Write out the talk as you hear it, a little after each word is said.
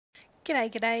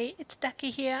G'day, it's Daka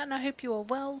here and I hope you are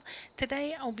well.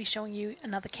 Today I'll be showing you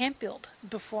another camp build.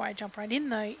 Before I jump right in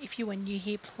though, if you are new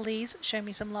here, please show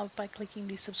me some love by clicking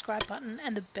the subscribe button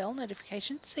and the bell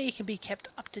notification so you can be kept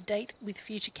up to date with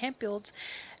future camp builds.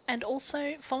 And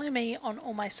also follow me on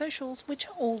all my socials, which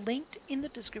are all linked in the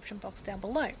description box down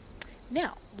below.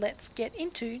 Now let's get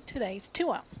into today's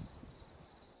tour.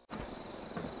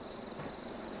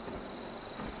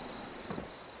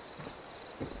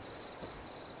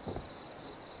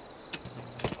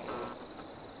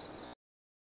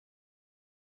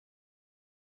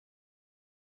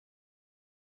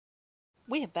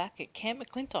 We are back at Camp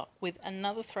McClintock with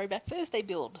another Throwback Thursday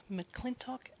build,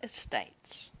 McClintock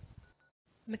Estates.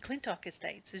 McClintock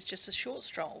Estates is just a short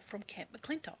stroll from Camp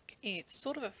McClintock. It's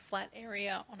sort of a flat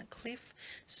area on a cliff,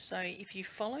 so if you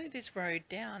follow this road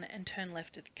down and turn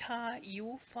left of the car, you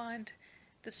will find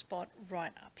the spot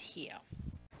right up here.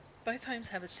 Both homes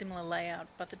have a similar layout,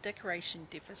 but the decoration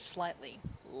differs slightly.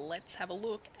 Let's have a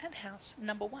look at house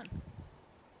number 1.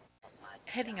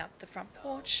 Heading up the front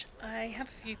porch, I have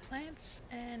a few plants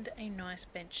and a nice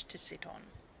bench to sit on.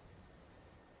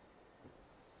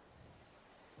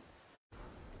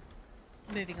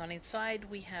 Moving on inside,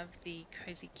 we have the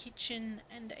cozy kitchen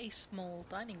and a small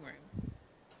dining room.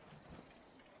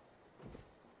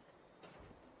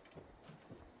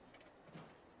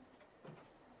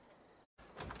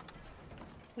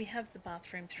 We have the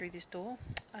bathroom through this door.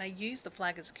 I use the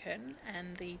flag as a curtain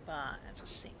and the bar as a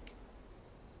sink.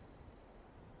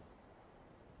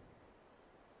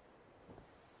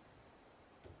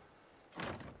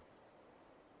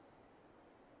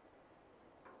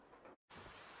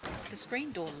 The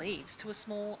screen door leads to a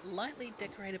small, lightly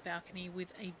decorated balcony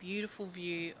with a beautiful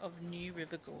view of New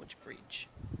River Gorge Bridge.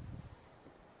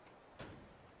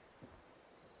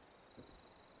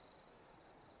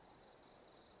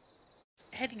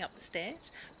 Heading up the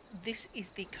stairs, this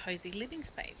is the cozy living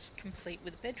space, complete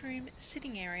with a bedroom,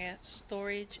 sitting area,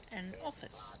 storage and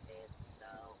office.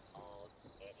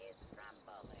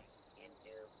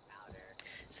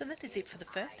 So that is it for the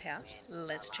first house.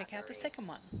 Let's check out the second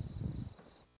one.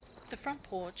 The front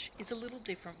porch is a little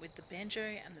different with the banjo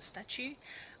and the statue.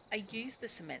 I used the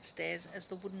cement stairs as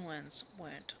the wooden ones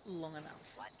weren't long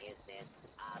enough.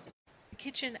 The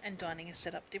kitchen and dining is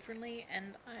set up differently,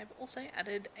 and I've also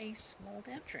added a small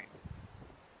lounge room.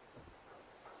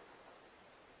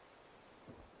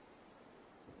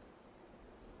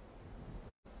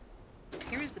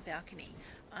 Here is the balcony.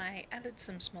 I added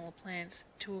some smaller plants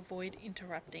to avoid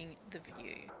interrupting the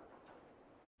view.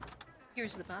 Here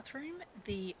is the bathroom.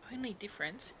 The only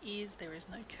difference is there is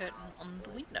no curtain on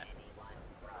the window.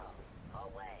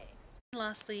 And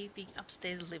lastly, the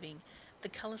upstairs living. The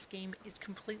colour scheme is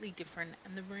completely different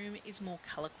and the room is more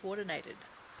colour coordinated.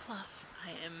 Plus,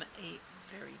 I am a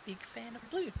very big fan of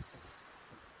blue.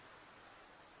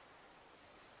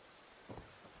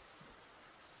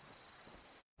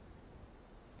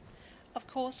 Of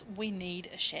course, we need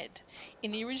a shed.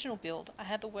 In the original build, I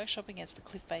had the workshop against the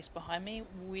cliff face behind me,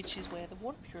 which is where the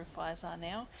water purifiers are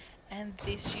now, and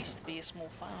this used to be a small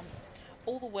farm.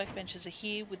 All the workbenches are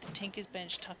here with the tinker's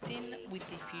bench tucked in with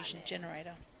the fusion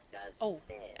generator. Oh,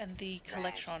 and the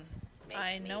collectron.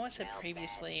 I know I said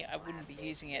previously I wouldn't be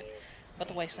using it, but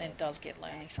the wasteland does get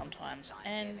lonely sometimes,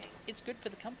 and it's good for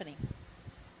the company.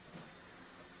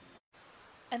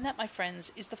 And that, my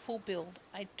friends, is the full build.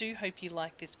 I do hope you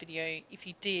liked this video. If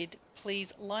you did,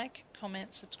 please like,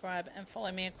 comment, subscribe and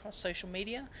follow me across social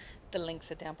media. The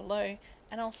links are down below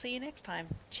and I'll see you next time.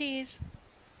 Cheers!